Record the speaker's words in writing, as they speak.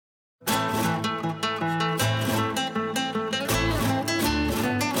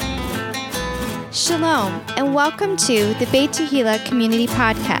Shalom, and welcome to the Beit Tehillah Community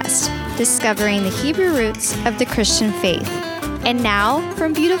Podcast, discovering the Hebrew roots of the Christian faith. And now,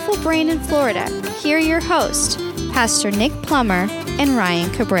 from beautiful Brandon, Florida, here are your hosts, Pastor Nick Plummer and Ryan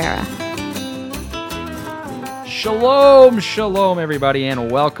Cabrera. Shalom, everybody,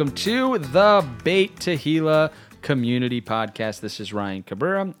 and welcome to the Beit Tehillah Community Podcast. This is Ryan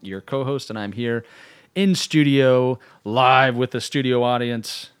Cabrera, your co-host, and I'm here in studio, live with the studio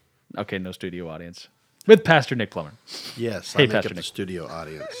audience. Okay, no studio audience. With Pastor Nick Plummer. Yes, Hey, I make Pastor up the Nick. studio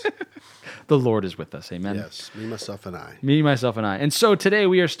audience. The Lord is with us, amen. Yes, me, myself, and I. Me, myself, and I. And so today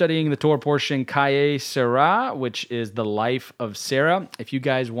we are studying the Torah portion, Kaye Sarah, which is the life of Sarah. If you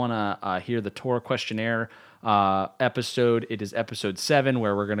guys want to hear the Torah questionnaire episode, it is episode 7,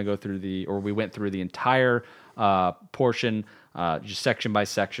 where we're going to go through we went through the entire portion, just section by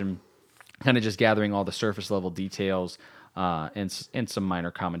section, kind of just gathering all the surface level details and some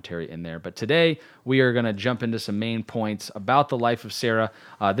minor commentary in there. But today we are going to jump into some main points about the life of Sarah.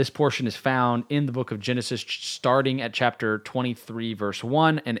 This portion is found in the book of Genesis, starting at chapter 23, verse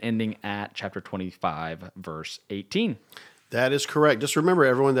 1, and ending at chapter 25, verse 18. That is correct. Just remember,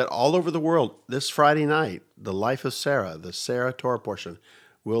 everyone, that all over the world, this Friday night, the life of Sarah, the Sarah Torah portion,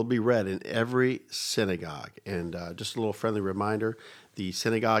 will be read in every synagogue. And just a little friendly reminder, the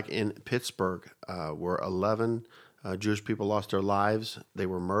synagogue in Pittsburgh, where 11 Jewish people lost their lives. They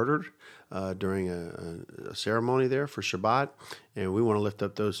were murdered during a ceremony there for Shabbat, and we want to lift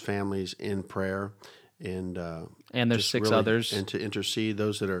up those families in prayer. And there's 6 others. And to intercede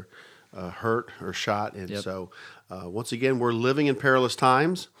those that are hurt or shot. And so, once again, we're living in perilous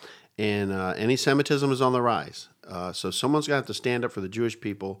times, and anti-Semitism is on the rise. So someone's going to have to stand up for the Jewish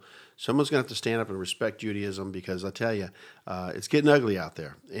people. Someone's going to have to stand up and respect Judaism, because I tell you, it's getting ugly out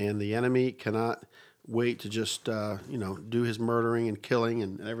there, and the enemy cannot wait to just do his murdering and killing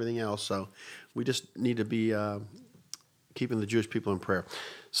and everything else. So we just need to be keeping the Jewish people in prayer.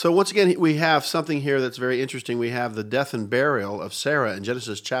 So once again, we have something here that's very interesting. We have the death and burial of Sarah in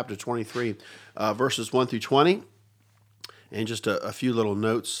Genesis chapter 23, verses 1 through 20, and just a few little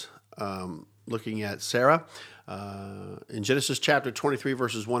notes looking at Sarah. In Genesis chapter 23,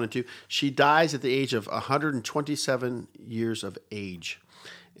 verses 1 and 2, she dies at the age of 127 years of age.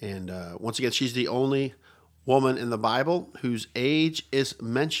 And once again, she's the only woman in the Bible whose age is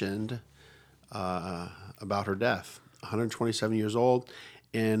mentioned about her death, 127 years old.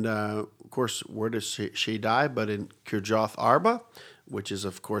 And, of course, where does she die? But in Kirjath Arba, which is,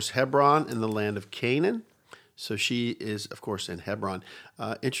 of course, Hebron in the land of Canaan. So she is, of course, in Hebron.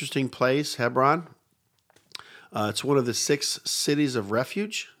 Interesting place, Hebron. It's one of the 6 cities of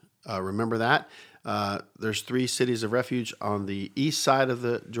refuge. Remember that. There's 3 cities of refuge on the east side of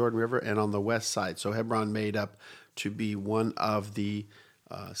the Jordan River and on the west side. So Hebron made up to be one of the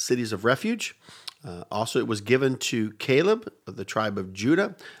cities of refuge. Also, it was given to Caleb of the tribe of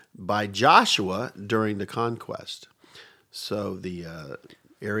Judah by Joshua during the conquest. So the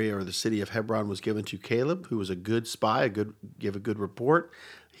area or the city of Hebron was given to Caleb, who was a good spy, give a good report.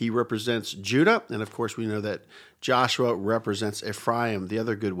 He represents Judah, and of course we know that Joshua represents Ephraim, the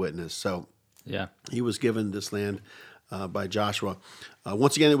other good witness. So Yeah, he was given this land by Joshua.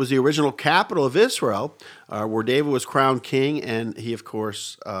 Once again, it was the original capital of Israel, where David was crowned king, and he, of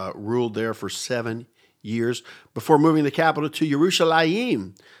course, ruled there for 7 years before moving the capital to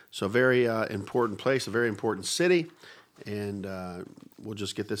Yerushalayim. So a very important place, a very important city, and we'll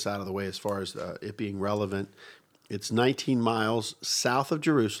just get this out of the way as far as it being relevant. It's 19 miles south of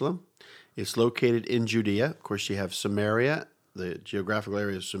Jerusalem. It's located in Judea. Of course, you have Samaria, the geographical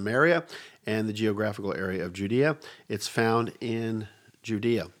area of Samaria, and the geographical area of Judea. It's found in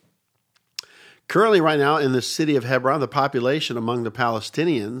Judea. Currently, right now, in the city of Hebron, the population among the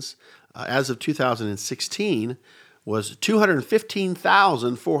Palestinians, as of 2016, was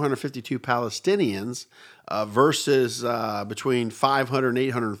 215,452 Palestinians versus between 500 and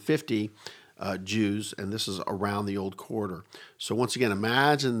 850 Jews, and this is around the Old Quarter. So once again,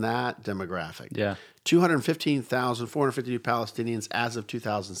 imagine that demographic. Yeah. 215,452 Palestinians as of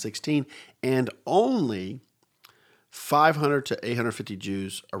 2016, and only 500 to 850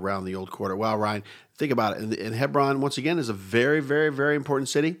 Jews around the Old Quarter. Wow, Ryan, think about it. And Hebron, once again, is a very, very, very important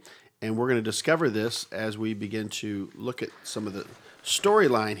city, and we're going to discover this as we begin to look at some of the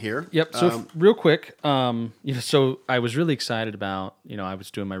storyline here. Yep. So real quick, so I was really excited about, I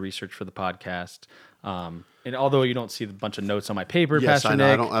was doing my research for the podcast. And although you don't see a bunch of notes on my paper, yes, Pastor I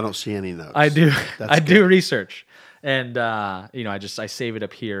know. Nick, I don't see any notes. I do. That's I good. do research, and I save it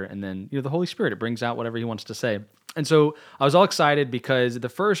up here, and then the Holy Spirit, it brings out whatever He wants to say. And so I was all excited because the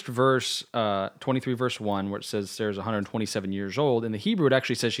first verse, 23 verse 1, where it says Sarah's 127 years old, in the Hebrew it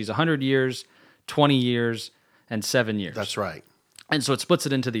actually says she's 100 years 20 years, and 7 years. That's right. And so it splits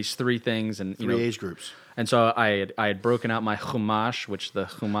it into these three things, and Three age groups. And so I had broken out my Chumash, which the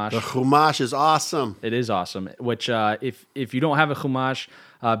Chumash is awesome. It is awesome. Which if you don't have a Chumash,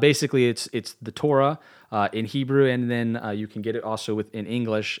 basically it's the Torah in Hebrew, and then you can get it also in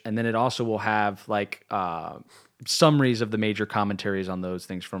English, and then it also will have like summaries of the major commentaries on those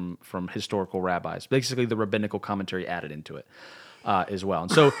things from historical rabbis. Basically, the rabbinical commentary added into it as well.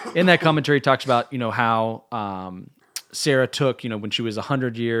 And so in that commentary, it talks about how Sarah took, when she was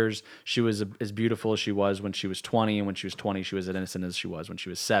 100 years, she was as beautiful as she was when she was 20, and when she was 20, she was as innocent as she was when she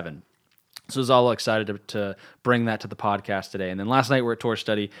was 7. So I was all excited to bring that to the podcast today. And then last night we're at Torah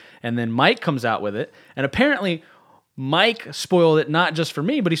study, and then Mike comes out with it, and apparently Mike spoiled it not just for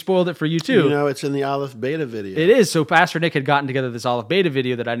me, but he spoiled it for you too. It's in the Aleph Beta video. It is. So Pastor Nick had gotten together this Aleph Beta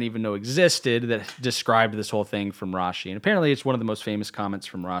video that I didn't even know existed that described this whole thing from Rashi. And apparently it's one of the most famous comments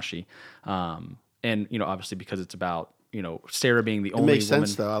from Rashi. And, obviously because it's about, Sarah being the only woman. It makes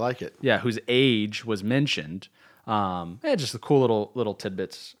sense, though. I like it. Yeah, whose age was mentioned. Just the cool little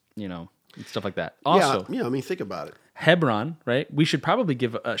tidbits, and stuff like that. Also, think about it. Hebron, right? We should probably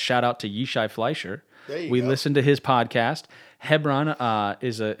give a shout out to Yishai Fleischer. We listened to his podcast. Hebron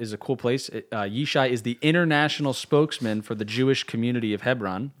is a cool place. Yishai is the international spokesman for the Jewish community of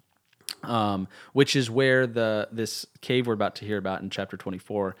Hebron, which is where this cave we're about to hear about in chapter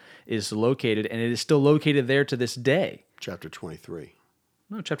 24 is located, and it is still located there to this day. Chapter 23.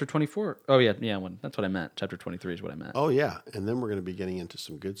 No, chapter 24. Oh, yeah, that's what I meant. Chapter 23 is what I meant. Oh, yeah, and then we're going to be getting into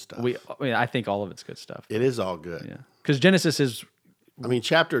some good stuff. I think all of it's good stuff. It is all good. Yeah, because Genesis is...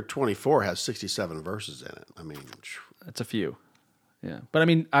 chapter 24 has 67 verses in it. It's a few. Yeah. But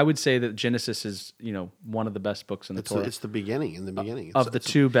I would say that Genesis is, one of the best books in the Torah. It's the beginning, in the beginning. Of the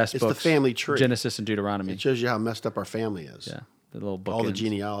two best books. It's the family tree. Genesis and Deuteronomy. It shows you how messed up our family is. Yeah. The little book. All the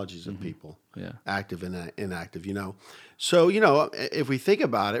genealogies of people. Yeah. Active and inactive, So, if we think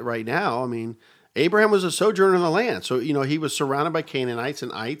about it right now, Abraham was a sojourner in the land. So, he was surrounded by Canaanites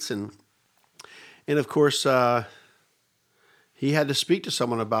and ites, and of course, he had to speak to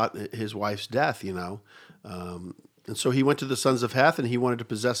someone about his wife's death, and so he went to the sons of Heth, and he wanted to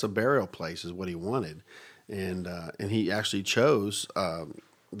possess a burial place, is what he wanted, and he actually chose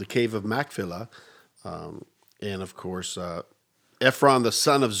the cave of Machpelah, and of course, Ephron, the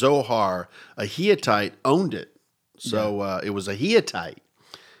son of Zohar, a Hittite, owned it. So it was a Hittite,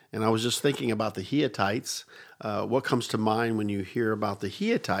 and I was just thinking about the Hittites. What comes to mind when you hear about the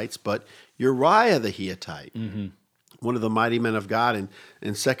Hittites? But Uriah the Hittite. Mm-hmm. One of the mighty men of God in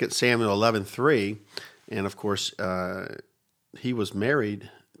 2 Samuel 11:3, and of course, he was married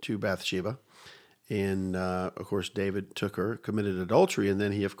to Bathsheba, and of course, David took her, committed adultery, and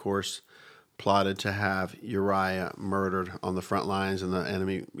then he, of course, plotted to have Uriah murdered on the front lines, and the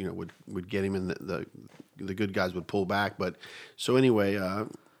enemy, would get him, and the good guys would pull back. But so anyway,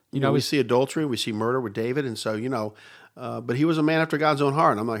 we see adultery, we see murder with David, and so but he was a man after God's own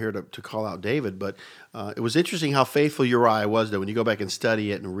heart. And I'm not here to call out David, but it was interesting how faithful Uriah was, though, when you go back and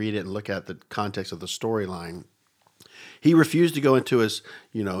study it and read it and look at the context of the storyline. He refused to go into his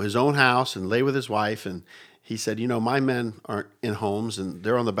own house and lay with his wife, and he said, my men aren't in homes, and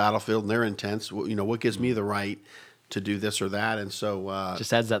they're on the battlefield, and they're in tents. What gives me the right to do this or that? And so...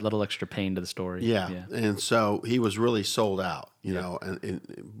 just adds that little extra pain to the story. Yeah. And so he was really sold out, and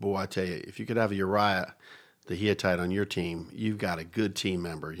boy, I tell you, if you could have a Uriah the Hittite on your team, you've got a good team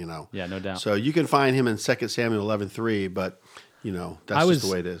member, Yeah, no doubt. So you can find him in 2 Samuel 11:3, but, that's just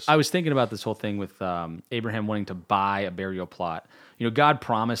the way it is. I was thinking about this whole thing with Abraham wanting to buy a burial plot. God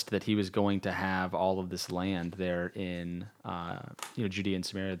promised that he was going to have all of this land there in, Judea and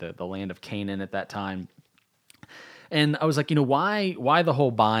Samaria, the land of Canaan at that time. And I was like, why the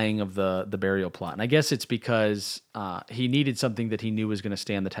whole buying of the burial plot? And I guess it's because he needed something that he knew was going to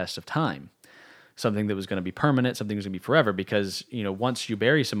stand the test of time. Something that was going to be permanent, something that was going to be forever, because, once you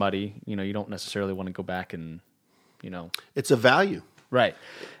bury somebody, you don't necessarily want to go back and, It's a value. Right.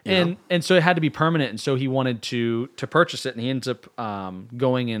 And so it had to be permanent, and so he wanted to purchase it, and he ends up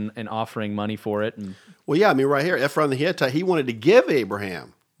going and offering money for it. And right here, Ephron the Hittite, he wanted to give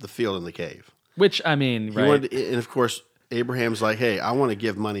Abraham the field in the cave. Which, right. And of course, Abraham's like, hey, I want to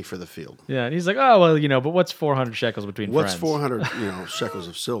give money for the field. Yeah, and he's like, oh, well, but what's 400 shekels between friends? What's 400, shekels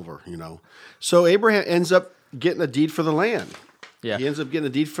of silver, So Abraham ends up getting a deed for the land. Yeah. He ends up getting a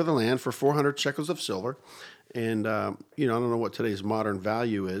deed for the land for 400 shekels of silver. And, I don't know what today's modern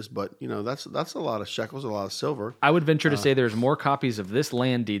value is, but, that's a lot of shekels, a lot of silver. I would venture to say there's more copies of this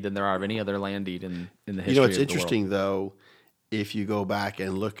land deed than there are of any other land deed in the history of the world. It's interesting, though, if you go back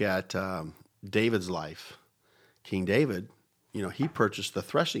and look at David's life. King David, he purchased the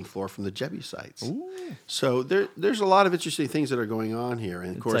threshing floor from the Jebusites. Ooh. So there's a lot of interesting things that are going on here.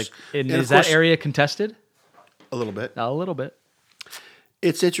 And of course, is that area contested? A little bit. A little bit.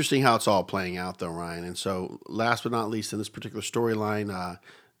 It's interesting how it's all playing out, though, Ryan. And so, last but not least, in this particular storyline,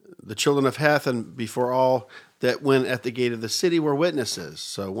 the children of Heth and before all that went at the gate of the city were witnesses.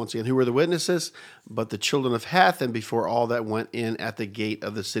 So, once again, who were the witnesses? But the children of Heth and before all that went in at the gate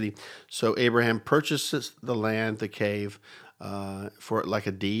of the city. So, Abraham purchases the land, the cave, for like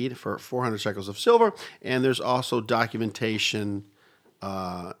a deed for 400 shekels of silver. And there's also documentation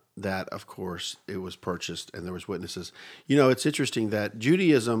that, of course, it was purchased and there was witnesses. It's interesting that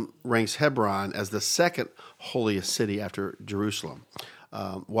Judaism ranks Hebron as the second holiest city after Jerusalem,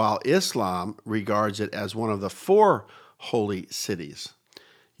 while Islam regards it as one of the four holy cities.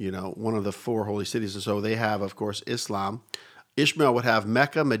 One of the four holy cities. And so they have, of course, Islam. Ishmael would have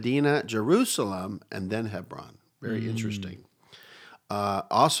Mecca, Medina, Jerusalem, and then Hebron. Very interesting.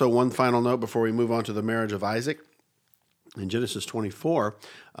 Also, one final note before we move on to the marriage of Isaac. In Genesis 24,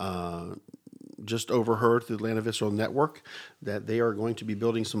 just overheard through the Land of Israel Network that they are going to be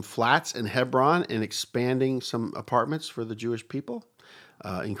building some flats in Hebron and expanding some apartments for the Jewish people,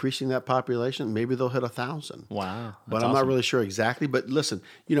 increasing that population. Maybe they'll hit 1,000. Wow. But I'm not really sure exactly. But listen,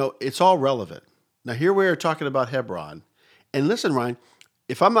 it's all relevant. Now, here we are talking about Hebron. And listen, Ryan,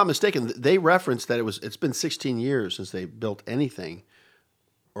 if I'm not mistaken, they referenced that it's been 16 years since they built anything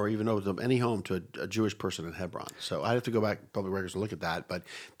or even opened up any home to a Jewish person in Hebron. So I'd have to go back to public records and look at that. But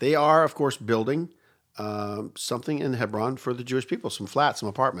they are, of course, building something in Hebron for the Jewish people, some flats, some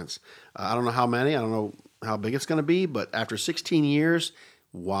apartments. I don't know how many. I don't know how big it's going to be. But after 16 years,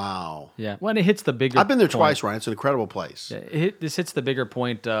 wow. Yeah. When it hits the bigger I've been there twice, Ryan. It's an incredible place. Yeah, this hits the bigger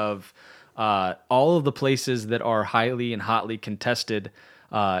point of all of the places that are highly and hotly contested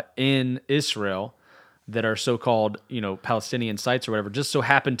in Israel that are so-called, Palestinian sites or whatever, just so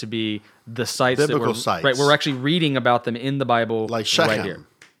happen to be the sites biblical sites. Right, we're actually reading about them in the Bible, like Shechem. Right here.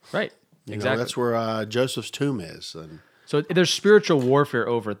 Right, exactly. That's where Joseph's tomb is. And so there's spiritual warfare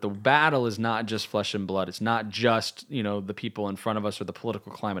over it. The battle is not just flesh and blood. It's not just the people in front of us or the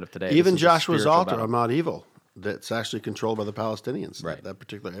political climate of today. Even Joshua's altar, I'm not evil. That's actually controlled by the Palestinians, right? That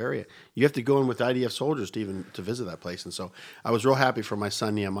particular area. You have to go in with IDF soldiers to visit that place. And so I was real happy for my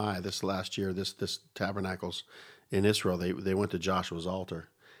son Nehemiah this last year. This tabernacles in Israel. They went to Joshua's altar,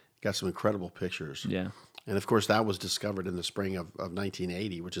 got some incredible pictures. Yeah, and of course that was discovered in the spring of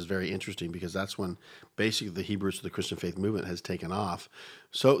 1980, which is very interesting because that's when basically the Hebrews of the Christian faith movement has taken off.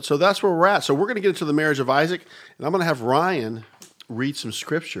 So that's where we're at. So we're going to get into the marriage of Isaac, and I'm going to have Ryan read some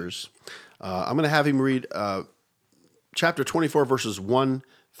scriptures. I'm going to have him read chapter 24, verses 1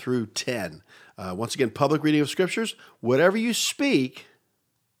 through 10. Once again, public reading of scriptures. Whatever you speak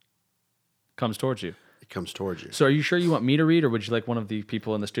comes towards you. It comes towards you. So are you sure you want me to read, or would you like one of the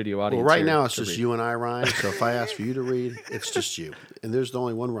people in the studio audience? Well, right now it's just you and I, Ryan. So if I ask for you to read, it's just you. And there's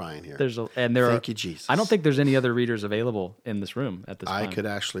only one Ryan here. Thank you, Jesus. I don't think there's any other readers available in this room at this time. I could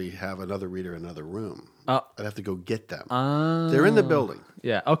actually have another reader in another room. I'd have to go get them. They're in the building.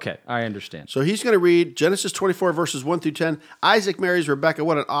 Yeah, okay. I understand. So he's going to read Genesis 24, verses 1 through 10. Isaac marries Rebekah.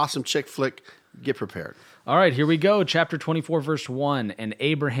 What an awesome chick flick. Get prepared. All right, here we go. Chapter 24, verse 1. And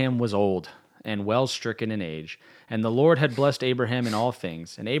Abraham was old and well stricken in age, and the Lord had blessed Abraham in all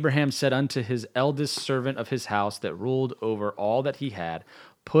things. And Abraham said unto his eldest servant of his house that ruled over all that he had,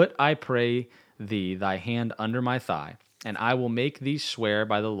 Put, I pray thee, thy hand under my thigh, and I will make thee swear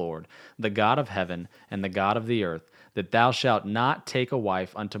by the Lord, the God of heaven and the God of the earth, that thou shalt not take a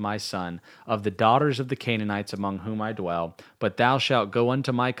wife unto my son of the daughters of the Canaanites among whom I dwell, but thou shalt go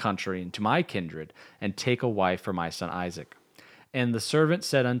unto my country and to my kindred, and take a wife for my son Isaac. And the servant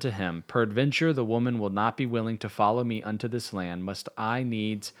said unto him, Peradventure the woman will not be willing to follow me unto this land. Must I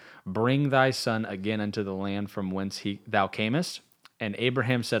needs bring thy son again unto the land from whence thou camest? And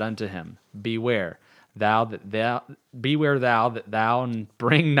Abraham said unto him, Beware thou that thou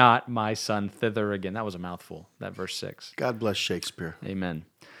bring not my son thither again. That was a mouthful, that verse 6. God bless Shakespeare. Amen.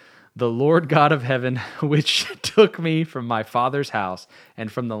 The Lord God of heaven, which took me from my father's house and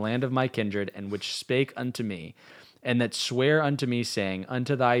from the land of my kindred, and which spake unto me, and that sware unto me, saying,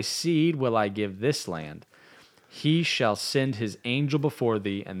 Unto thy seed will I give this land. He shall send his angel before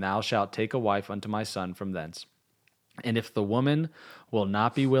thee, and thou shalt take a wife unto my son from thence. And if the woman will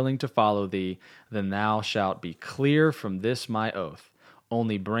not be willing to follow thee, then thou shalt be clear from this my oath.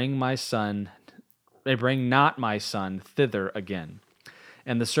 Only bring not my son thither again.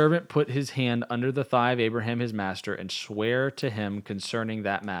 And the servant put his hand under the thigh of Abraham his master, and sware to him concerning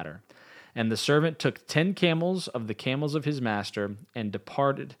that matter. And the servant took 10 camels of the camels of his master, and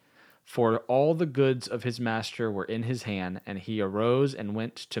departed For all the goods of his master were in his hand, and he arose and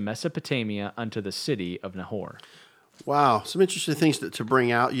went to Mesopotamia unto the city of Nahor. Wow, some interesting things to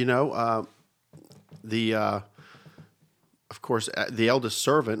bring out. Of course, the eldest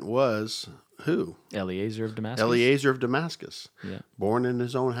servant was who? Eliezer of Damascus. Eliezer of Damascus, Yeah. born in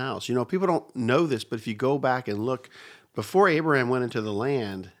his own house. People don't know this, but if you go back and look, before Abraham went into the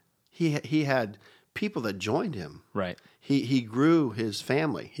land, he had people that joined him. Right. He grew his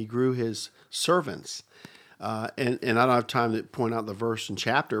family. He grew his servants. And I don't have time to point out the verse and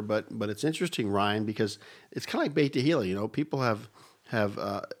chapter, but it's interesting, Ryan, because it's kind of like Beit Tehillah. People have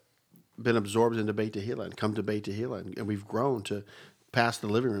been absorbed into Beit Tehillah and come to Beit Tehillah, and we've grown to past the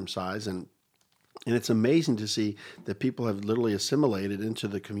living room size, and it's amazing to see that people have literally assimilated into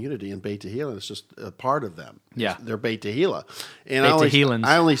the community in Beit Tehillah. It's just a part of them. Yeah. They're Beit Tehillah. And Beit Tehillans.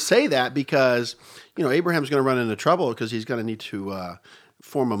 I only say that because, Abraham's going to run into trouble because he's going to need to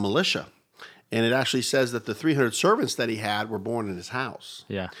form a militia. And it actually says that the 300 servants that he had were born in his house.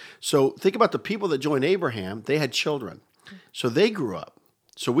 Yeah. So think about the people that joined Abraham. They had children. So they grew up.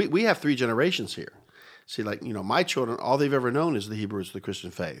 So we have 3 generations here. See, my children, all they've ever known is the Hebrews, the Christian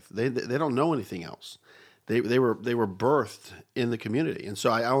faith. They don't know anything else. They were birthed in the community. And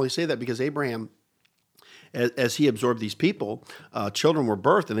so I only say that because Abraham, as he absorbed these people, children were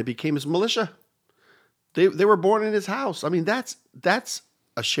birthed and they became his militia. They were born in his house. I mean, that's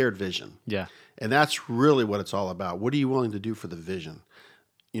a shared vision. Yeah. And that's really what it's all about. What are you willing to do for the vision?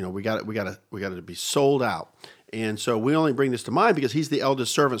 We got to be sold out. And so we only bring this to mind because he's the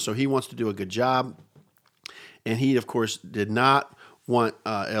eldest servant, so he wants to do a good job. And he, of course, did not want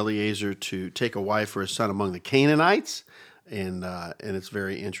Eliezer to take a wife for his son among the Canaanites. And it's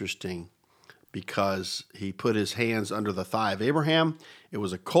very interesting because he put his hands under the thigh of Abraham. It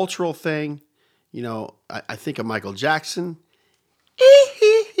was a cultural thing. I think of Michael Jackson.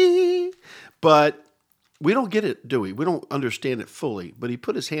 But we don't get it, do we? We don't understand it fully. But he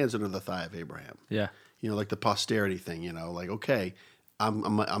put his hands under the thigh of Abraham. Yeah. Like the posterity thing, okay,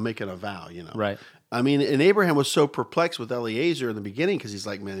 I'm making a vow, Right. I mean, and Abraham was so perplexed with Eliezer in the beginning because he's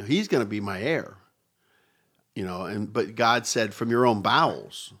like, man, he's going to be my heir, but God said, from your own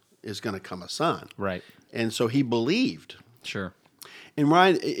bowels is going to come a son. Right. And so he believed. Sure. And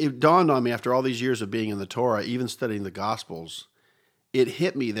Ryan, it dawned on me after all these years of being in the Torah, even studying the Gospels, it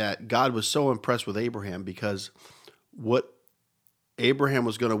hit me that God was so impressed with Abraham because what Abraham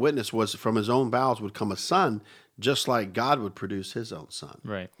was going to witness was from his own bowels would come a son, just like God would produce his own son.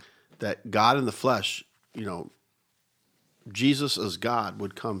 Right. That God in the flesh, Jesus as God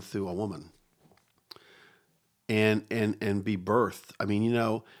would come through a woman and be birthed. I mean,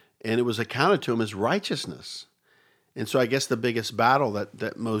 and it was accounted to him as righteousness. And so I guess the biggest battle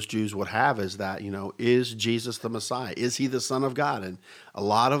that most Jews would have is that, is Jesus the Messiah? Is he the Son of God? And a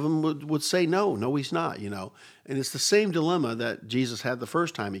lot of them would say, no, he's not, And it's the same dilemma that Jesus had the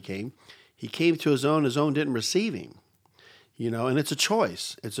first time he came. He came to his own didn't receive him, and it's a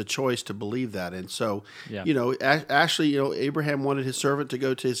choice. It's a choice to believe that. And so, Yeah. Actually, Abraham wanted his servant to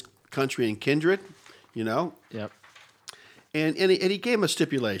go to his country and kindred, Yep. And he gave him a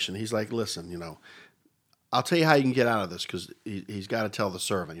stipulation. He's like, listen, I'll tell you how you can get out of this, because he's got to tell the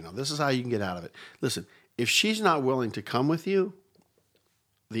servant, this is how you can get out of it. Listen, if she's not willing to come with you,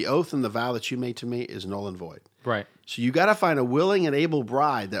 the oath and the vow that you made to me is null and void. Right. So you got to find a willing and able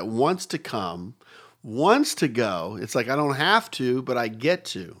bride that wants to come, wants to go. It's like, I don't have to, but I get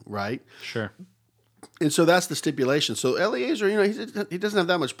to, right? Sure. And so that's the stipulation. So Eliezer, he doesn't have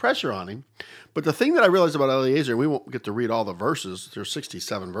that much pressure on him. But the thing that I realized about Eliezer, and we won't get to read all the verses, there's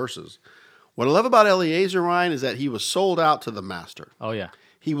 67 verses. What I love about Eliezer, Ryan, is that he was sold out to the master. Oh, yeah.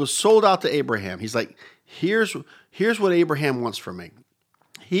 He was sold out to Abraham. He's like, here's what Abraham wants from me.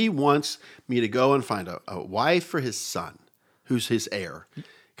 He wants me to go and find a wife for his son, who's his heir,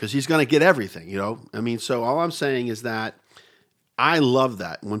 because he's going to get everything, I mean, so all I'm saying is that I love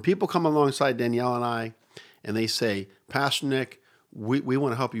that. When people come alongside Danielle and I, and they say, Pastor Nick, we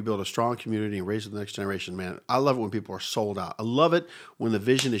want to help you build a strong community and raise the next generation, man. I love it when people are sold out. I love it when the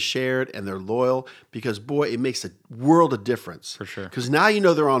vision is shared and they're loyal, because, boy, it makes a world of difference. For sure. Because now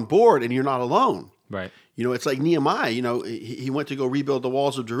they're on board and you're not alone. Right. It's like Nehemiah. He went to go rebuild the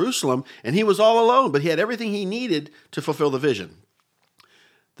walls of Jerusalem, and he was all alone, but he had everything he needed to fulfill the vision.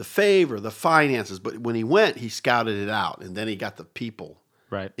 The favor, the finances. But when he went, he scouted it out, and then he got the people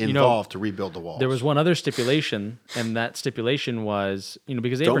involved to rebuild the walls. There was one other stipulation, and that stipulation was,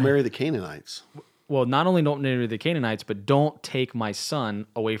 because don't Abraham, marry the Canaanites. Well, not only don't marry the Canaanites, but don't take my son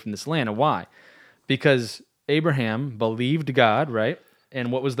away from this land. And why? Because Abraham believed God, right? And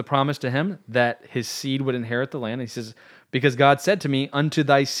what was the promise to him? That his seed would inherit the land. He says, Because God said to me, unto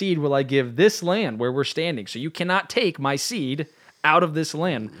thy seed will I give this land where we're standing. So you cannot take my seed out of this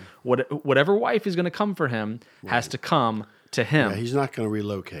land. Whatever wife is going to come for him has to come to him. Yeah, he's not going to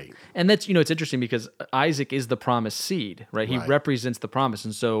relocate. And that's, it's interesting because Isaac is the promised seed, right? He represents the promise.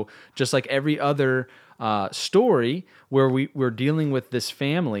 And so just like every other story where we're dealing with this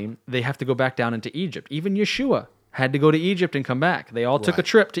family, they have to go back down into Egypt. Even Yeshua had to go to Egypt and come back. They all took a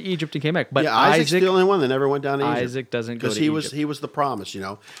trip to Egypt and came back. But Isaac's the only one that never went down to Egypt. Isaac doesn't go to Egypt. Because he was the promise,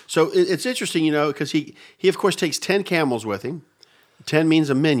 So it's interesting, because he of course takes 10 camels with him. 10 means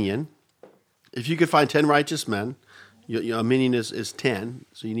a minyan. If you could find 10 righteous men, a minyan is 10.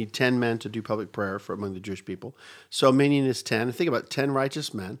 So you need 10 men to do public prayer among the Jewish people. So a minyan is 10. And think about 10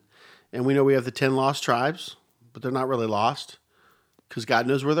 righteous men. And we know we have the 10 lost tribes, but they're not really lost, because God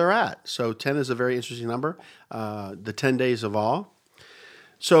knows where they're at. So 10 is a very interesting number, the 10 days of awe.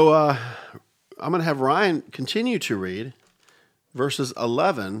 So I'm going to have Ryan continue to read verses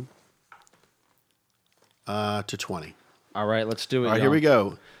 11 to 20. All right, let's do it. All right, here we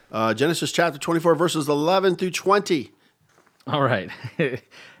go. Genesis chapter 24, verses 11 through 20. All right.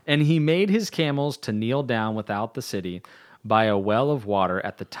 And he made his camels to kneel down without the city by a well of water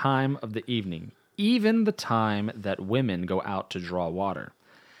at the time of the evening, even the time that women go out to draw water.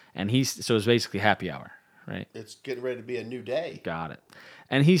 And so it's basically happy hour, right? It's getting ready to be a new day. Got it.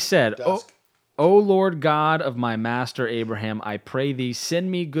 And he said, O Lord God of my master Abraham, I pray thee,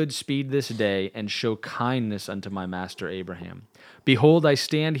 send me good speed this day, and show kindness unto my master Abraham. Behold, I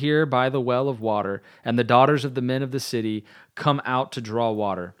stand here by the well of water, and the daughters of the men of the city come out to draw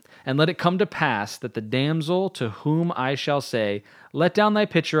water. And let it come to pass that the damsel to whom I shall say, Let down thy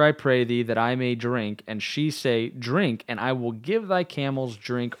pitcher, I pray thee, that I may drink, and she say, Drink, and I will give thy camels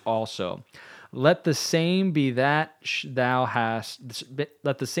drink also. Let the same be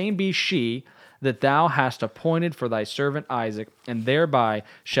she that thou hast appointed for thy servant Isaac, and thereby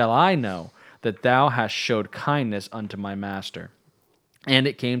shall I know that thou hast showed kindness unto my master. And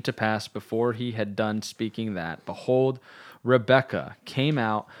it came to pass before he had done speaking that, behold, Rebekah came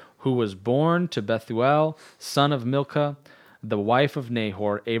out, who was born to Bethuel, son of Milcah, the wife of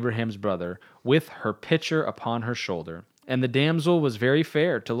Nahor, Abraham's brother, with her pitcher upon her shoulder. And the damsel was very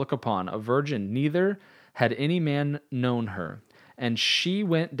fair to look upon, a virgin, neither had any man known her. And she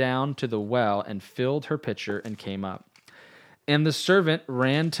went down to the well and filled her pitcher and came up. And the servant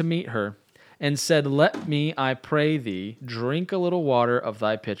ran to meet her and said, Let me, I pray thee, drink a little water of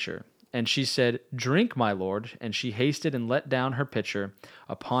thy pitcher. And she said, Drink, my lord. And she hasted and let down her pitcher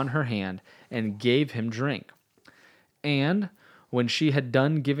upon her hand and gave him drink. And when she had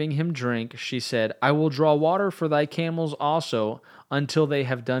done giving him drink, she said, I will draw water for thy camels also until they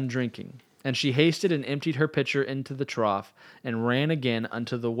have done drinking. And she hasted and emptied her pitcher into the trough, and ran again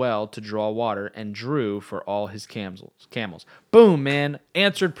unto the well to draw water, and drew for all his camels. Boom, man.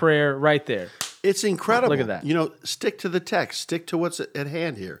 Answered prayer right there. It's incredible. Look at that. Stick to the text. Stick to what's at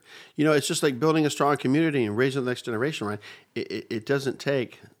hand here. It's just like building a strong community and raising the next generation, right? It doesn't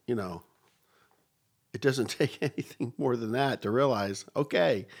take, it doesn't take anything more than that to realize,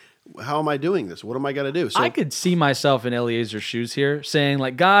 okay, how am I doing this? What am I going to do? So I could see myself in Eliezer's shoes here saying,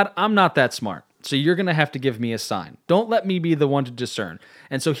 God, I'm not that smart. So you're going to have to give me a sign. Don't let me be the one to discern.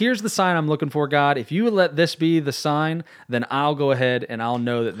 And so here's the sign I'm looking for, God. If you let this be the sign, then I'll go ahead and I'll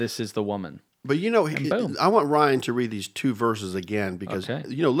know that this is the woman. But I want Ryan to read these two verses again because,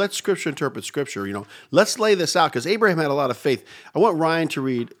 let Scripture interpret Scripture. Let's lay this out because Abraham had a lot of faith. I want Ryan to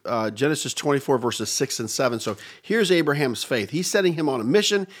read Genesis 24, verses 6 and 7. So here's Abraham's faith. He's setting him on a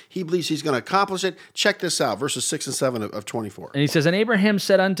mission. He believes he's going to accomplish it. Check this out, verses 6 and 7 of 24. And he says, And Abraham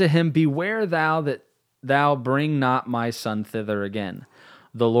said unto him, Beware thou that thou bring not my son thither again.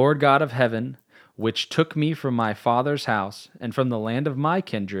 The Lord God of heaven, which took me from my father's house, and from the land of my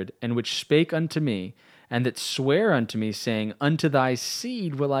kindred, and which spake unto me, and that sware unto me, saying, Unto thy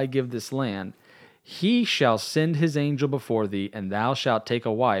seed will I give this land, he shall send his angel before thee, and thou shalt take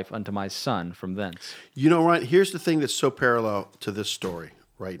a wife unto my son from thence. Ryan, here's the thing that's so parallel to this story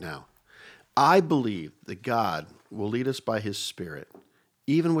right now. I believe that God will lead us by his Spirit,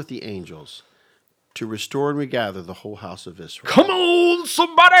 even with the angels, to restore and regather the whole house of Israel. Come on,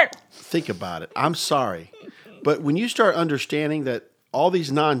 somebody! Think about it. I'm sorry. But when you start understanding that all these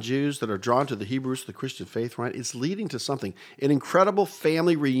non-Jews that are drawn to the Hebrews, the Christian faith, right, it's leading to something, an incredible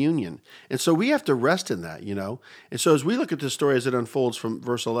family reunion. And so we have to rest in that, And so as we look at this story as it unfolds from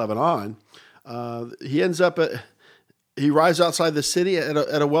verse 11 on, he ends up he arrives outside the city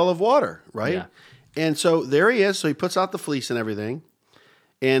at a well of water, right? Yeah. And so there he is. So he puts out the fleece and everything.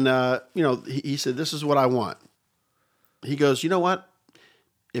 And, he said, this is what I want. He goes, you know what?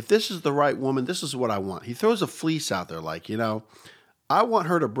 if this is the right woman, this is what I want. He throws a fleece out there like, I want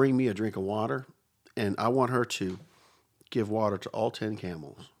her to bring me a drink of water, and I want her to give water to all 10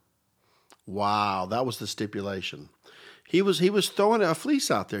 camels. Wow, that was the stipulation. He was throwing a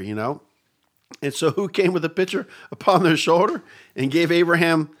fleece out there, And so who came with a pitcher upon their shoulder and gave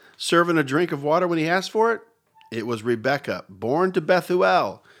Abraham servant a drink of water when he asked for it? It was Rebekah, born to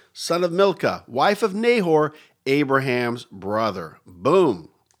Bethuel, son of Milcah, wife of Nahor, Abraham's brother. Boom.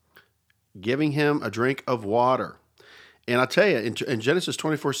 Giving him a drink of water. And I'll tell you, in Genesis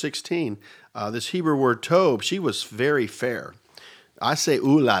 24:16, this Hebrew word tob, she was very fair. I say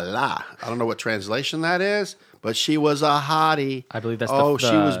ooh la la. I don't know what translation that is, but she was a hottie. I believe that's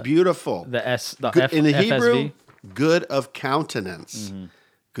she was beautiful. In the FSV? Hebrew, good of countenance. Mm-hmm.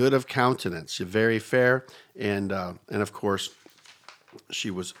 Good of countenance. She's very fair, and of course,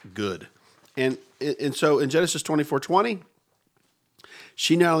 she was good. And so in Genesis 24:20,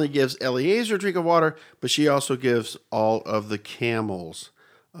 she not only gives Eliezer a drink of water, but she also gives all of the camels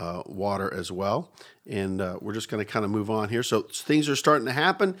water as well. And we're just going to kind of move on here. So things are starting to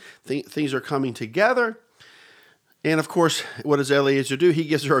happen. Things are coming together. And of course, what does Eliezer do? He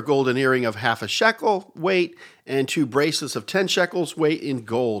gives her a golden earring of 1/2 shekel weight and 2 bracelets of 10 shekels weight in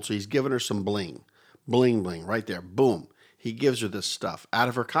gold. So he's giving her some bling. Bling, bling, right there. Boom. He gives her this stuff out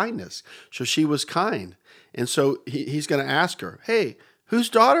of her kindness. So she was kind. And so he's going to ask her, hey, whose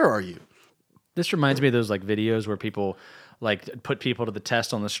daughter are you? This reminds me of those like videos where people like put people to the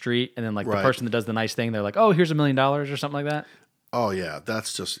test on the street, and then like the person that does the nice thing, they're like, oh, here's $1 million or something like that. Oh yeah,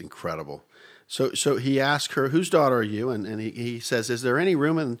 that's just incredible. So he asked her, whose daughter are you? And he says, is there any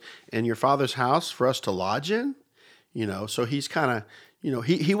room in your father's house for us to lodge in? So he's kind of,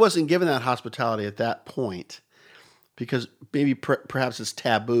 he wasn't given that hospitality at that point because maybe perhaps it's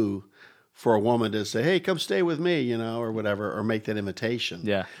taboo for a woman to say, hey, come stay with me, or whatever, or make that invitation.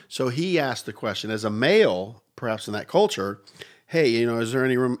 Yeah. So he asked the question as a male, perhaps in that culture, hey, is there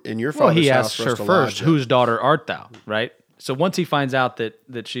any room in your father's house for us to lodge in? He asks her first, whose daughter art thou, right? So once he finds out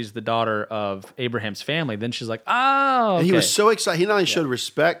that she's the daughter of Abraham's family, then she's like, oh, okay. And he was so excited. He not only showed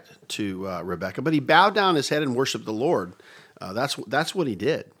respect to Rebekah, but he bowed down his head and worshiped the Lord. That's what he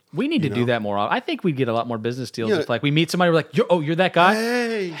did. We need to do that more often. I think we'd get a lot more business deals if like we meet somebody, we're like, you're that guy?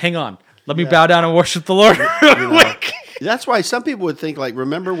 Hey. Hang on. Let me bow down and worship the Lord. That's why some people would think, like,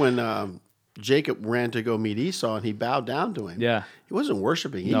 remember when Jacob ran to go meet Esau and he bowed down to him? Yeah. He wasn't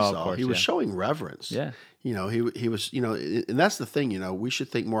worshiping Esau. Of course, he was showing reverence. Yeah. He was, and that's the thing, we should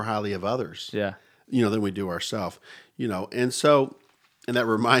think more highly of others. Yeah. Than we do ourselves. And so, and that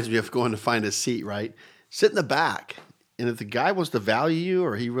reminds me of going to find a seat, right? Sit in the back. And if the guy wants to value you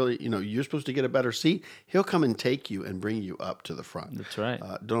or he really, you're supposed to get a better seat, he'll come and take you and bring you up to the front. That's right.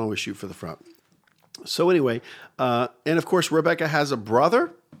 Don't always shoot for the front. So anyway, and of course, Rebekah has a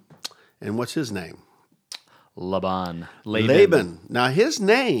brother. And what's his name? Laban. Now, his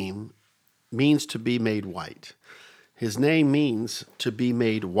name means to be made white. His name means to be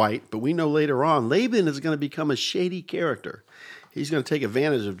made white. But we know later on, Laban is going to become a shady character. He's going to take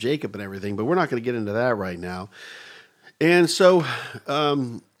advantage of Jacob and everything. But we're not going to get into that right now. And so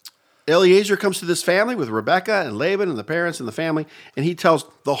Eliezer comes to this family with Rebekah and Laban and the parents and the family, and he tells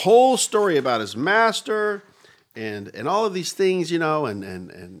the whole story about his master and all of these things, and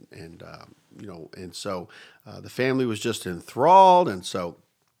so the family was just enthralled. And so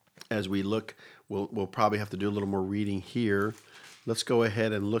as we look, we'll probably have to do a little more reading here. Let's go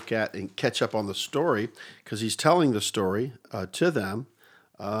ahead and look at and catch up on the story because he's telling the story to them.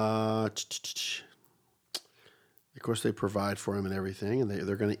 Of course, they provide for him and everything, and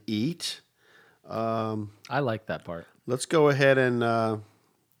they're going to eat. I like that part. Let's go ahead and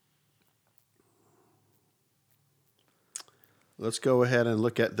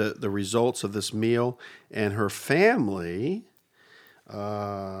look at the results of this meal and her family.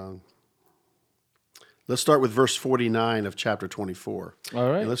 Let's start with verse 49 of chapter 24.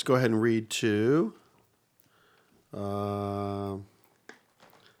 All right. And let's go ahead and read to...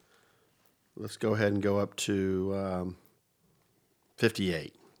 let's go ahead and go up to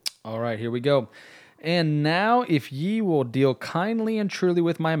 58. All right, here we go. And now, if ye will deal kindly and truly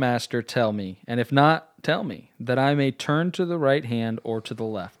with my master, tell me, and if not, tell me, that I may turn to the right hand or to the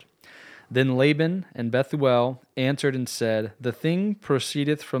left. Then Laban and Bethuel answered and said, the thing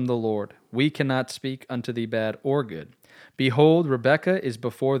proceedeth from the Lord. We cannot speak unto thee bad or good. Behold, Rebekah is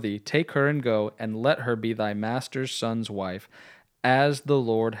before thee. Take her and go, and let her be thy master's son's wife, as the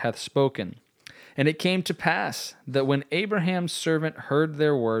Lord hath spoken. And it came to pass that when Abraham's servant heard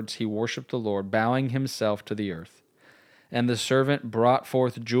their words, he worshipped the Lord, bowing himself to the earth. And the servant brought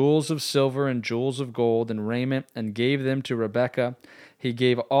forth jewels of silver and jewels of gold and raiment, and gave them to Rebekah, He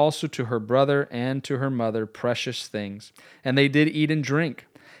gave also to her brother and to her mother precious things. And they did eat and drink,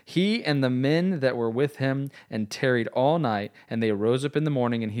 he and the men that were with him, and tarried all night. And they arose up in the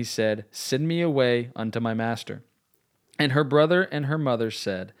morning, and he said, Send me away unto my master. And her brother and her mother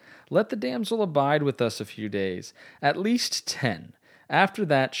said, Let the damsel abide with us a few days, at least 10. After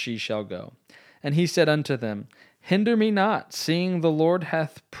that she shall go. And he said unto them, Hinder me not, seeing the Lord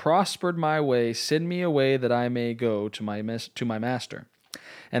hath prospered my way. Send me away that I may go to my master.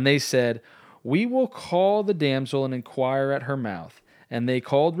 And they said, We will call the damsel and inquire at her mouth. And they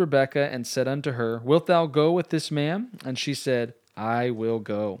called Rebekah and said unto her, Wilt thou go with this man? And she said, I will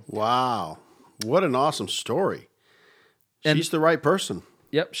go. Wow. What an awesome story. She's the right person.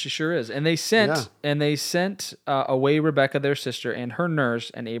 Yep, she sure is. And they sent away Rebekah their sister and her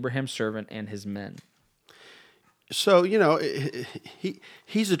nurse and Abraham's servant and his men. So,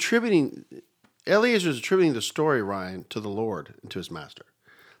 he's attributing, Eliezer's attributing the story, Ryan, to the Lord and to his master.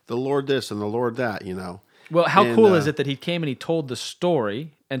 The Lord this and the Lord that, Well, how cool is it that he came and he told the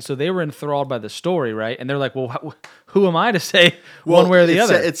story, and so they were enthralled by the story, right? And they're like, well, who am I to say one way or the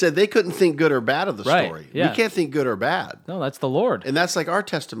other? It said they couldn't think good or bad of the story. Yeah. We can't think good or bad. No, that's the Lord. And that's like our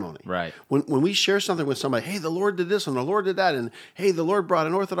testimony. Right. When we share something with somebody, hey, the Lord did this and the Lord did that, and hey, the Lord brought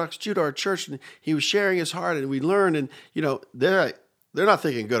an Orthodox Jew to our church, and he was sharing his heart, and we learned, and, they're not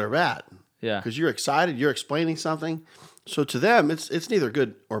thinking good or bad. Yeah. Because you're excited, you're explaining something. So to them, it's neither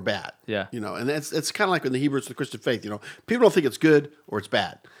good or bad. Yeah. And it's kind of like in the Hebrews of the Christian faith. People don't think it's good or it's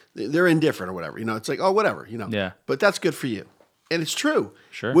bad. They're indifferent or whatever. It's like, oh, whatever. Yeah. But that's good for you, and it's true.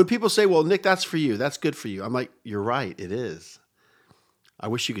 Sure. When people say, "Well, Nick, that's for you. That's good for you," I'm like, "You're right. It is. I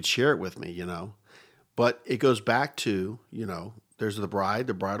wish you could share it with me." But it goes back to there's the bride,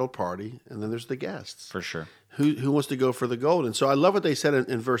 the bridal party, and then there's the guests. For sure. Who wants to go for the gold? And so I love what they said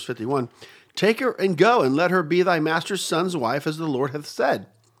in verse 51. Take her and go, and let her be thy master's son's wife, as the Lord hath said.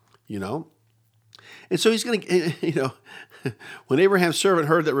 And so he's going to, when Abraham's servant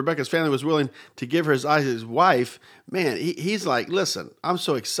heard that Rebekah's family was willing to give her his wife, man, he's like, listen, I'm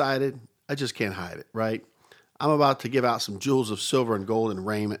so excited, I just can't hide it, right? I'm about to give out some jewels of silver and gold and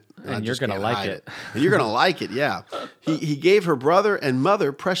raiment. And you're going to like it. And you're going to like it, yeah. He gave her brother and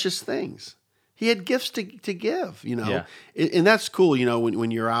mother precious things. He had gifts to give, Yeah. And that's cool,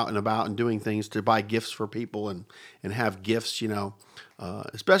 when you're out and about and doing things, to buy gifts for people and have gifts,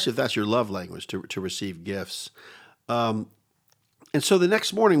 especially if that's your love language, to receive gifts. And so the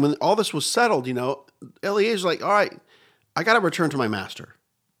next morning, when all this was settled, Eliezer's like, all right, I got to return to my master.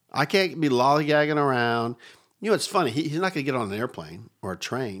 I can't be lollygagging around. It's funny. He's not going to get on an airplane or a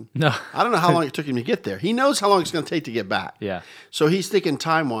train. No. I don't know how long it took him to get there. He knows how long it's going to take to get back. Yeah. So he's thinking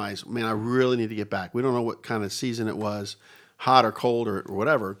time-wise, man, I really need to get back. We don't know what kind of season it was, hot or cold or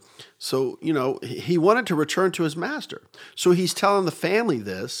whatever. So, he wanted to return to his master. So he's telling the family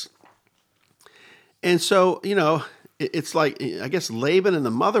this. And so, it's like, I guess Laban and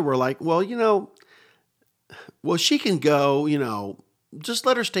the mother were like, well, she can go, just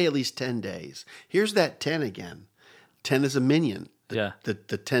let her stay at least 10 days. Here's that 10 again. 10 is a minion. Yeah. The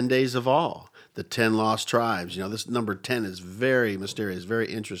 10 days of all. The 10 lost tribes. This number 10 is very mysterious,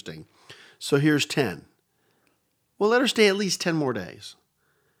 very interesting. So here's 10. Well, let her stay at least 10 more days.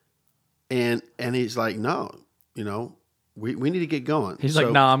 And he's like, no, we need to get going. He's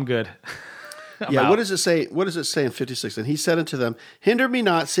like, no, I'm good. Yeah, what does it say? What does it say in 56? And he said unto them, Hinder me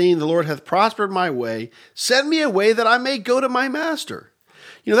not, seeing the Lord hath prospered my way. Send me away that I may go to my master.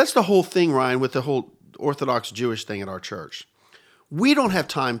 That's the whole thing, Ryan, with the whole Orthodox Jewish thing at our church. We don't have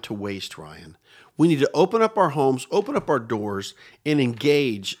time to waste, Ryan. We need to open up our homes, open up our doors, and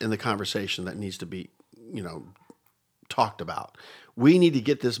engage in the conversation that needs to be, talked about. We need to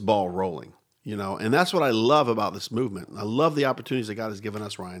get this ball rolling. And that's what I love about this movement. I love the opportunities that God has given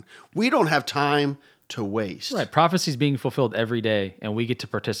us, Ryan. We don't have time to waste. Right. Prophecy is being fulfilled every day, and we get to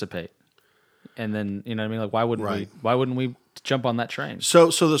participate. And then, like, why wouldn't we jump on that train? So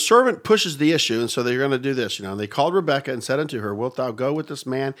the servant pushes the issue, and so they're going to do this, and they called Rebekah and said unto her, Wilt thou go with this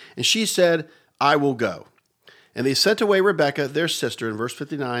man? And she said, I will go. And they sent away Rebekah, their sister, in verse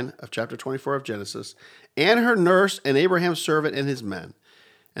 59 of chapter 24 of Genesis, and her nurse, and Abraham's servant, and his men.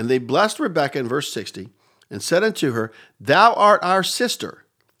 And they blessed Rebekah in verse 60, and said unto her, Thou art our sister.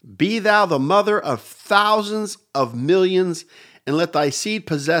 Be thou the mother of thousands of millions, and let thy seed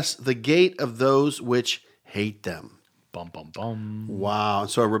possess the gate of those which hate them. Bum, bum, bum. Wow.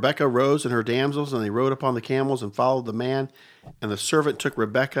 And so Rebekah rose and her damsels, and they rode upon the camels and followed the man. And the servant took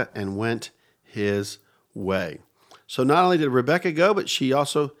Rebekah and went his way. So not only did Rebekah go, but she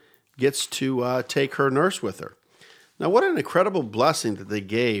also gets to take her nurse with her. Now, what an incredible blessing that they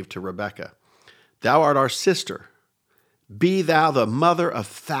gave to Rebekah. Thou art our sister. Be thou the mother of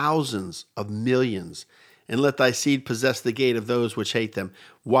thousands of millions, and let thy seed possess the gate of those which hate them.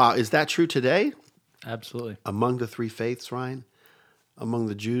 Wow, is that true today? Absolutely. Among the three faiths, Ryan? Among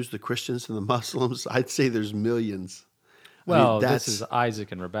the Jews, the Christians, and the Muslims, I'd say there's millions. Well, this is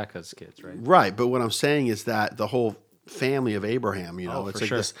Isaac and Rebekah's kids, right? Right, but what I'm saying is that the whole family of Abraham, it's like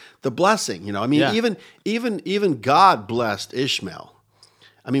this, the blessing, even God blessed Ishmael.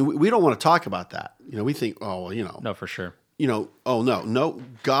 I mean, we don't want to talk about that. We think, No, for sure. No,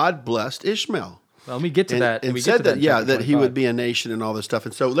 God blessed Ishmael. Well, let me get to that. And said that he would be a nation and all this stuff.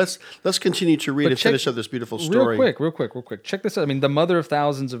 And so let's continue to read finish up this beautiful story. Real quick. Check this out. I mean, the mother of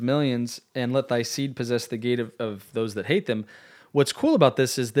thousands of millions, and let thy seed possess the gate of those that hate them. What's cool about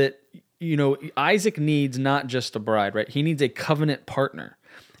this is that, Isaac needs not just a bride, right? He needs a covenant partner.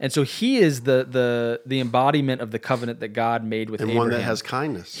 And so he is the embodiment of the covenant that God made with Abraham. And one that has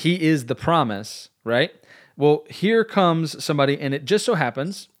kindness. He is the promise, right? Well, here comes somebody, and it just so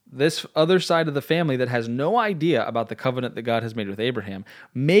happens this other side of the family that has no idea about the covenant that God has made with Abraham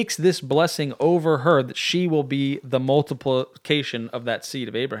makes this blessing over her that she will be the multiplication of that seed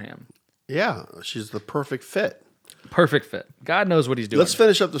of Abraham. Yeah, she's the perfect fit. Perfect fit. God knows what he's doing. Let's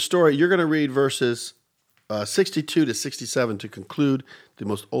finish up the story. You're going to read verses 62 to 67 to conclude the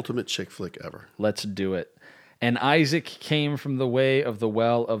most ultimate chick flick ever. Let's do it. And Isaac came from the way of the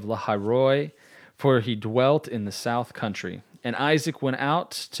well of Lahairoi, for he dwelt in the south country. And Isaac went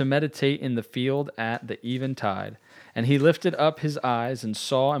out to meditate in the field at the eventide. And he lifted up his eyes and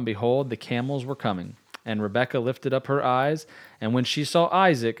saw, and behold, the camels were coming. And Rebekah lifted up her eyes, and when she saw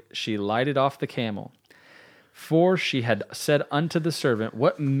Isaac, she lighted off the camel. For she had said unto the servant,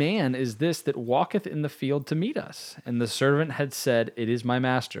 What man is this that walketh in the field to meet us? And the servant had said, It is my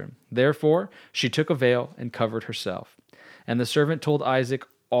master. Therefore she took a veil and covered herself. And the servant told Isaac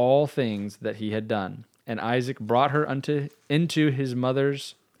all things that he had done. And Isaac brought her into his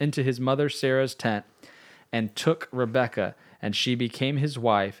mother Sarah's tent, and took Rebekah, and she became his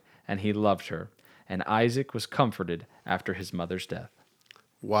wife, and he loved her. And Isaac was comforted after his mother's death.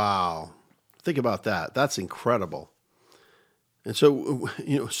 Wow. Think about that. That's incredible. And so,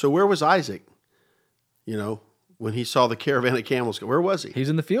 so where was Isaac? When he saw the caravan of camels go, where was he? He's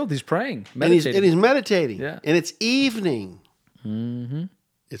in the field. He's praying, meditating. And he's meditating. Yeah. And it's evening. Mm-hmm.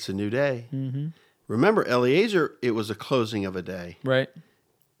 It's a new day. Mm-hmm. Remember, Eliezer, it was a closing of a day. Right.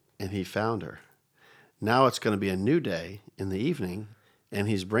 And he found her. Now it's going to be a new day in the evening, and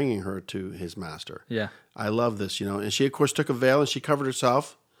he's bringing her to his master. Yeah. I love this, And she, of course, took a veil and she covered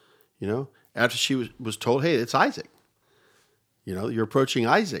herself, after she was told, hey, it's Isaac. You're approaching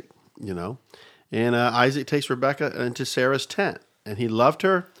Isaac, And Isaac takes Rebekah into Sarah's tent, and he loved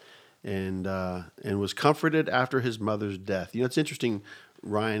her and was comforted after his mother's death. It's interesting,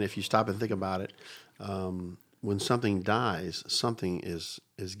 Ryan, if you stop and think about it, when something dies, something is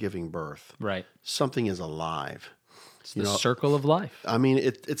giving birth. Right. Something is alive. It's the circle of life. I mean,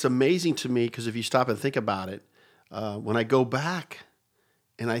 it's amazing to me because if you stop and think about it, when I go back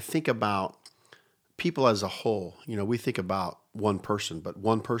and I think about people as a whole, we think about one person, but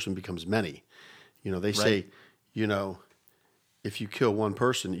one person becomes many. They say, if you kill one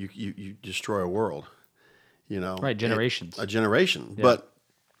person, you destroy a world. Right, generations. A generation. Yeah.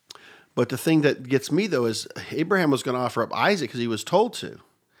 But the thing that gets me, though, is Abraham was going to offer up Isaac because he was told to.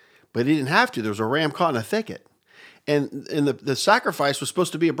 But he didn't have to. There was a ram caught in a thicket. And the sacrifice was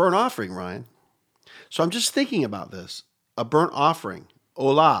supposed to be a burnt offering, Ryan. So I'm just thinking about this. A burnt offering,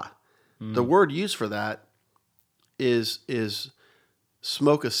 olah. The word used for that is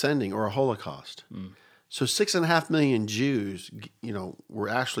smoke ascending or a Holocaust. So 6.5 million Jews, were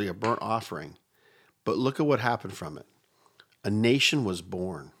actually a burnt offering. But look at what happened from it. A nation was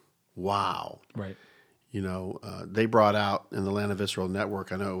born. Wow. Right. They brought out in the Land of Israel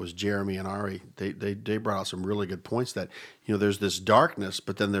Network, I know it was Jeremy and Ari, they brought out some really good points that, there's this darkness,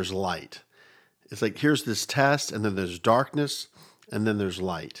 but then there's light. It's like, here's this test, and then there's darkness, and then there's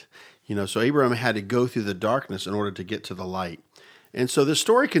light. So Abraham had to go through the darkness in order to get to the light. And so the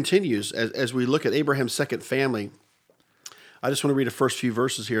story continues as we look at Abraham's second family. I just want to read the first few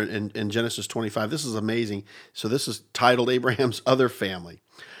verses here in Genesis 25. This is amazing. So this is titled Abraham's Other Family.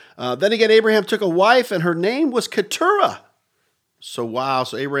 Then again, Abraham took a wife, and her name was Keturah. So wow,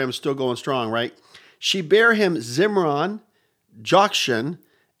 so Abraham is still going strong, right? She bare him Zimran, Jokshan,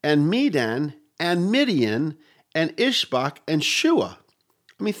 and Medan, and Midian, and Ishbak, and Shua.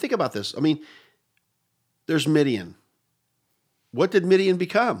 I mean, think about this. I mean, there's Midian. What did Midian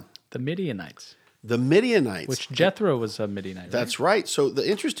become? The Midianites. The Midianites. Which Jethro was a Midianite. That's right. So the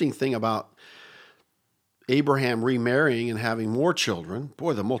interesting thing about Abraham remarrying and having more children.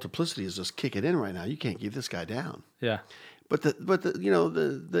 Boy, the multiplicity is just kicking in right now. You can't keep this guy down. Yeah. But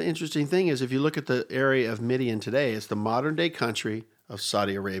the interesting thing is, if you look at the area of Midian today, it's the modern day country of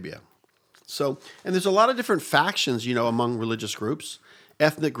Saudi Arabia. So, and there's a lot of different factions, among religious groups,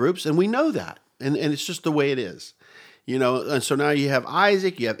 ethnic groups, and we know that. And it's just the way it is. And so now you have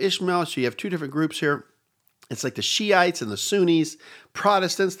Isaac, you have Ishmael, so you have two different groups here. It's like the Shiites and the Sunnis,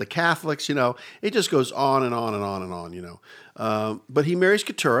 Protestants, the Catholics, it just goes on and on and on and on, But he marries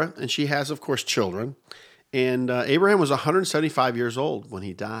Keturah, and she has, of course, children. And Abraham was 175 years old when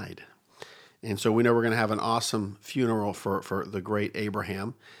he died. And so we know we're going to have an awesome funeral for the great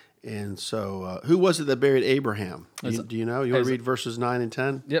Abraham. And so who was it that buried Abraham? Do you know? You want to read verses 9 and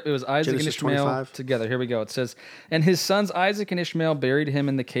 10? Yep, it was Isaac Genesis and Ishmael 25. together. Here we go. It says, "And his sons Isaac and Ishmael buried him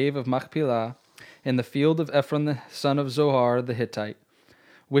in the cave of Machpelah, in the field of Ephron the son of Zohar the Hittite,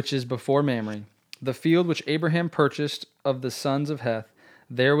 which is before Mamre, the field which Abraham purchased of the sons of Heth.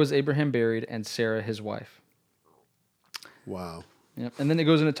 There was Abraham buried, and Sarah his wife." Wow. Yep. And then it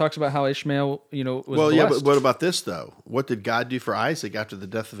goes and it talks about how Ishmael, was Well, blessed. yeah, but what about this, though? What did God do for Isaac after the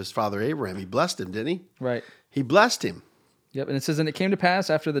death of his father Abraham? He blessed him, didn't he? Right. He blessed him. Yep. And it says, "And it came to pass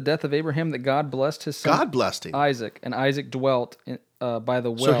after the death of Abraham that God blessed his son God blessed him. Isaac, and Isaac dwelt by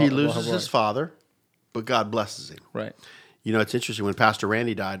the well." So he of loses Lahabar. his father, but God blesses him. Right. It's interesting. When Pastor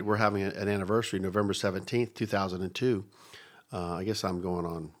Randy died, we're having an anniversary, November 17th, 2002. I guess I'm going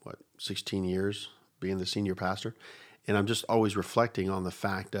on, 16 years being the senior pastor. And I'm just always reflecting on the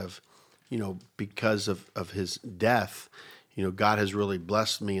fact of, because of his death, God has really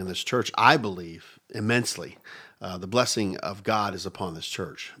blessed me in this church, I believe, immensely. The blessing of God is upon this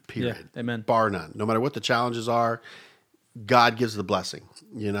church, period. Yeah, amen. Bar none. No matter what the challenges are, God gives the blessing,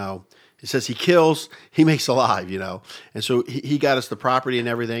 It says he kills, he makes alive, And so he got us the property and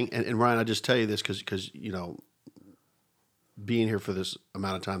everything. And Ryan, I just tell you this because being here for this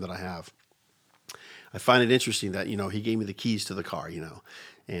amount of time that I have, I find it interesting that, he gave me the keys to the car,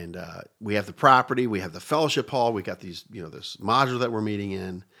 and we have the property, we have the fellowship hall, we got these, this module that we're meeting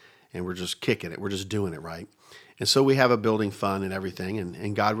in, and we're just kicking it. We're just doing it, right? And so we have a building fund and everything,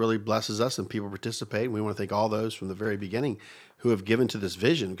 and God really blesses us and people participate. And we want to thank all those from the very beginning who have given to this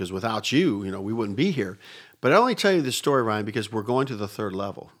vision, because without you, we wouldn't be here. But I only tell you this story, Ryan, because we're going to the third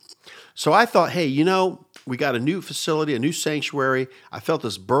level. So I thought, hey, we got a new facility, a new sanctuary. I felt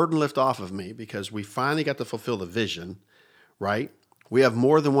this burden lift off of me because we finally got to fulfill the vision, right? We have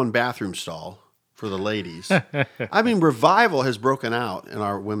more than one bathroom stall for the ladies. Revival has broken out in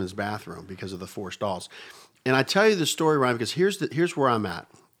our women's bathroom because of the 4 stalls. And I tell you the story, Ryan, because here's where I'm at.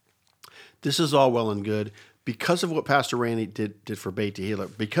 This is all well and good because of what Pastor Randy did for Beit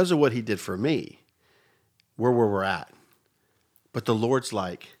Tehillah, because of what he did for me, where we're at. But the Lord's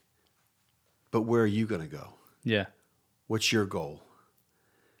like, but where are you going to go? Yeah. What's your goal?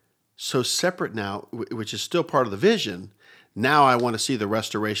 So separate now, which is still part of the vision, now I want to see the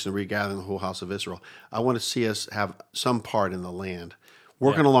restoration and regathering of the whole house of Israel. I want to see us have some part in the land,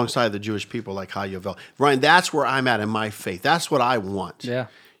 working alongside the Jewish people like HaYovel. Ryan, that's where I'm at in my faith. That's what I want. Yeah.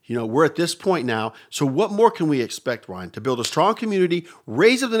 We're at this point now. So what more can we expect, Ryan? To build a strong community,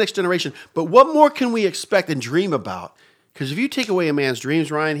 raise up the next generation. But what more can we expect and dream about? Because if you take away a man's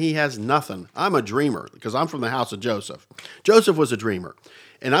dreams, Ryan, he has nothing. I'm a dreamer because I'm from the house of Joseph. Joseph was a dreamer.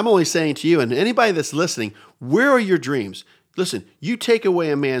 And I'm only saying to you and anybody that's listening, where are your dreams? Listen, you take away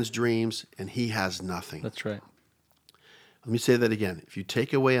a man's dreams and he has nothing. That's right. Let me say that again. If you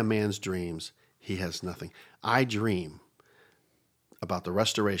take away a man's dreams, he has nothing. I dream about the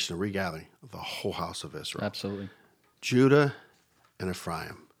restoration and regathering of the whole house of Israel. Absolutely. Judah and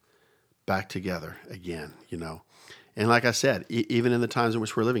Ephraim back together again, And like I said, even in the times in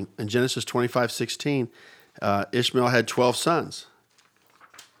which we're living, in Genesis 25:16, Ishmael had 12 sons.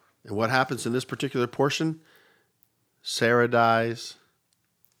 And what happens in this particular portion? Sarah dies,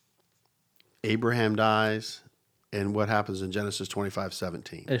 Abraham dies, and what happens in Genesis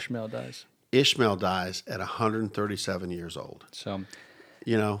 25:17? Ishmael dies. Ishmael dies at 137 years old. So,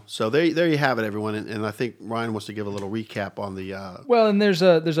 so there you have it, everyone. And I think Ryan wants to give a little recap on the. Well, and there's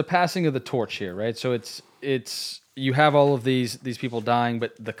a passing of the torch here, right? So it's you have all of these people dying,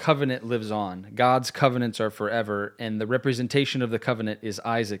 but the covenant lives on. God's covenants are forever, and the representation of the covenant is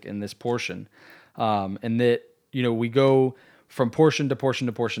Isaac in this portion, and that we go from portion to portion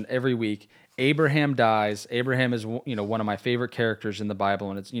to portion every week. Abraham dies. Abraham is one of my favorite characters in the Bible,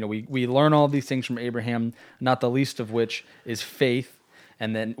 and it's we learn all these things from Abraham, not the least of which is faith,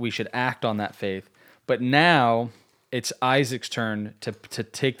 and then we should act on that faith. But now it's Isaac's turn to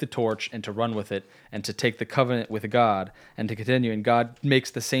take the torch and to run with it, and to take the covenant with God and to continue. And God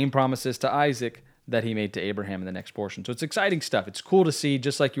makes the same promises to Isaac that he made to Abraham in the next portion. So it's exciting stuff. It's cool to see,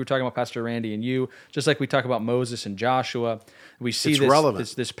 just like you were talking about Pastor Randy and you, just like we talk about Moses and Joshua, we see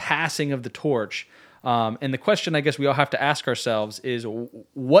this passing of the torch. And the question I guess we all have to ask ourselves is,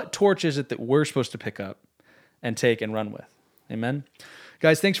 what torch is it that we're supposed to pick up and take and run with? Amen.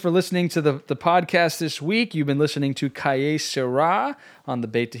 Guys, thanks for listening to the podcast this week. You've been listening to Chayei Sarah on the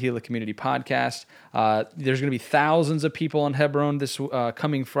Beit Tehillah Community Podcast. There's going to be thousands of people in Hebron this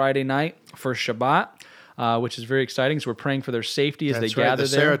coming Friday night for Shabbat, which is very exciting. So we're praying for their safety as they gather there. The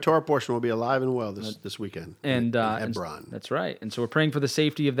Sarah Torah portion will be alive and well this weekend in Hebron. That's right. And so we're praying for the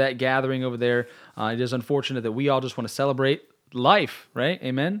safety of that gathering over there. It is unfortunate that we all just want to celebrate life, right?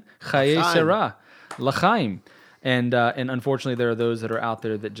 Amen? Chayei Sarah, l'chaim. And unfortunately, there are those that are out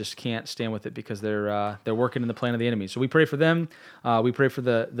there that just can't stand with it because they're working in the plan of the enemy. So we pray for them. We pray for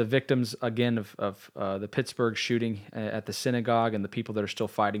the victims again of the Pittsburgh shooting at the synagogue and the people that are still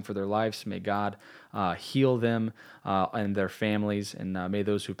fighting for their lives. May God heal them and their families, and may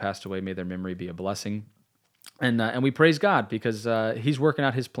those who passed away, may their memory be a blessing. And we praise God because He's working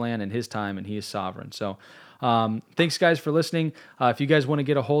out His plan in His time, and He is sovereign. So. Thanks, guys, for listening. If you guys want to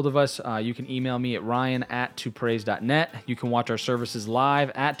get a hold of us, you can email me at ryan@topraise.net. You can watch our services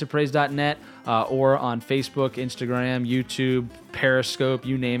live at topraise.net or on Facebook, Instagram, YouTube, Periscope,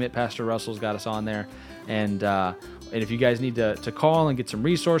 you name it. Pastor Russell's got us on there. And if you guys need to call and get some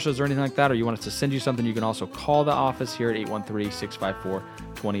resources or anything like that, or you want us to send you something, you can also call the office here at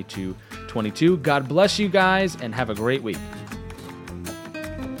 813-654-2222. God bless you guys, and have a great week.